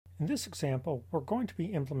In this example, we're going to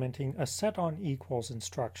be implementing a set on equals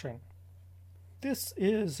instruction. This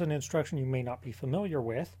is an instruction you may not be familiar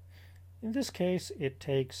with. In this case, it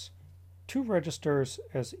takes two registers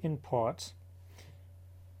as inputs,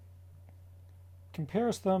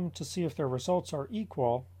 compares them to see if their results are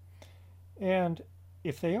equal, and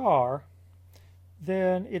if they are,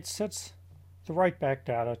 then it sets the write-back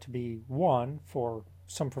data to be 1 for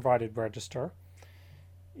some provided register.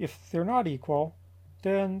 If they're not equal,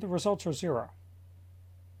 then the results are 0.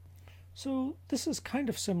 So this is kind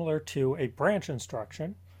of similar to a branch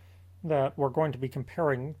instruction that we're going to be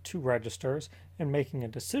comparing two registers and making a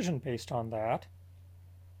decision based on that.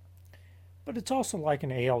 But it's also like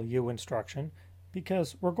an ALU instruction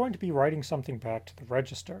because we're going to be writing something back to the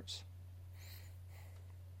registers.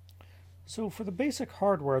 So for the basic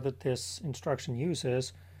hardware that this instruction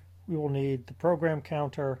uses, we will need the program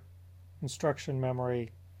counter, instruction memory,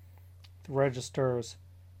 the registers,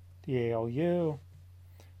 the ALU.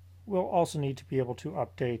 We'll also need to be able to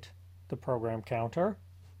update the program counter.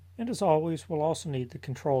 And as always, we'll also need the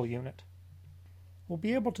control unit. We'll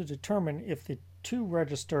be able to determine if the two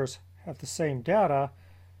registers have the same data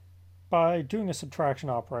by doing a subtraction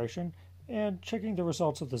operation and checking the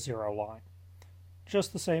results of the 0 line,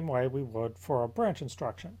 just the same way we would for a branch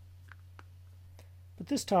instruction. But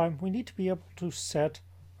this time, we need to be able to set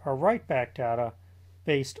our write-back data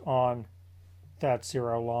based on that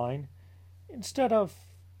 0 line instead of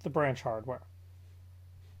the branch hardware.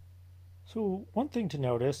 So one thing to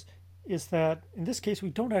notice is that in this case we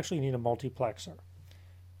don't actually need a multiplexer.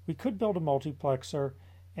 We could build a multiplexer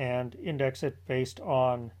and index it based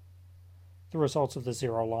on the results of the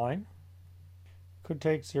 0 line. Could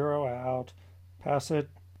take 0 out, pass it,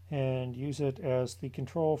 and use it as the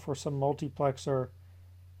control for some multiplexer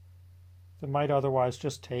that might otherwise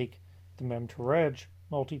just take the mem2reg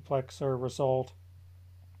multiplexer result.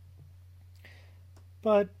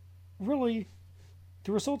 But really,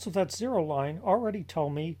 the results of that 0 line already tell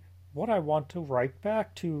me what I want to write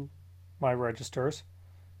back to my registers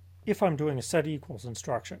if I'm doing a set equals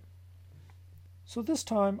instruction. So this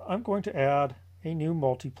time I'm going to add a new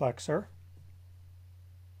multiplexer.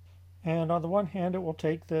 And on the one hand, it will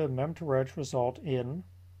take the mem2reg result in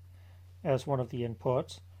as one of the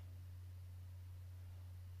inputs.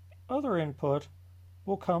 Other input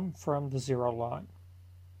will come from the 0 line.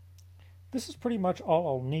 This is pretty much all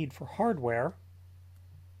I'll need for hardware.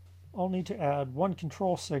 I'll need to add one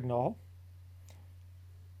control signal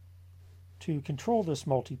to control this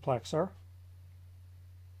multiplexer,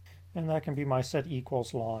 and that can be my set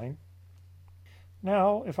equals line.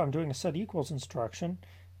 Now, if I'm doing a set equals instruction,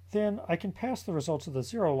 then I can pass the results of the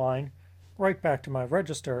 0 line right back to my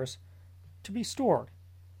registers to be stored.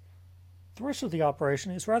 The rest of the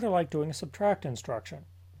operation is rather like doing a subtract instruction.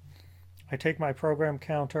 I take my program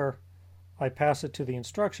counter, I pass it to the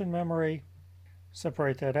instruction memory,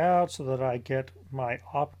 separate that out so that I get my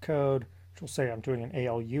opcode, which will say I'm doing an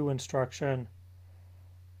ALU instruction.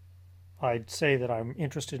 I'd say that I'm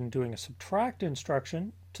interested in doing a subtract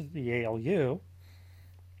instruction to the ALU.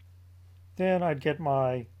 Then I'd get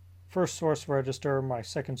my first source register, my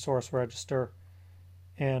second source register,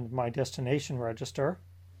 and my destination register.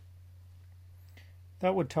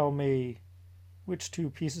 That would tell me which two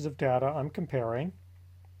pieces of data I'm comparing.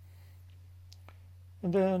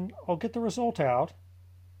 And then I'll get the result out.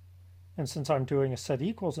 And since I'm doing a set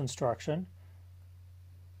equals instruction,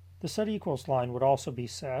 the set equals line would also be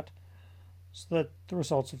set so that the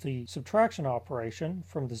results of the subtraction operation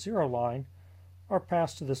from the 0 line are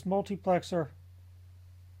passed to this multiplexer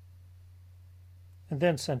and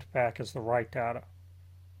then sent back as the write data.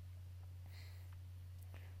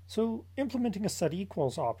 So implementing a set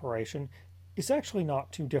equals operation is actually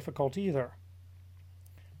not too difficult either.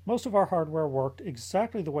 Most of our hardware worked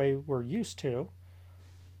exactly the way we're used to.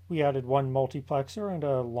 We added one multiplexer and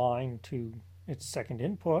a line to its second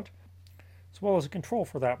input, as well as a control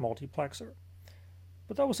for that multiplexer.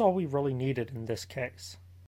 But that was all we really needed in this case.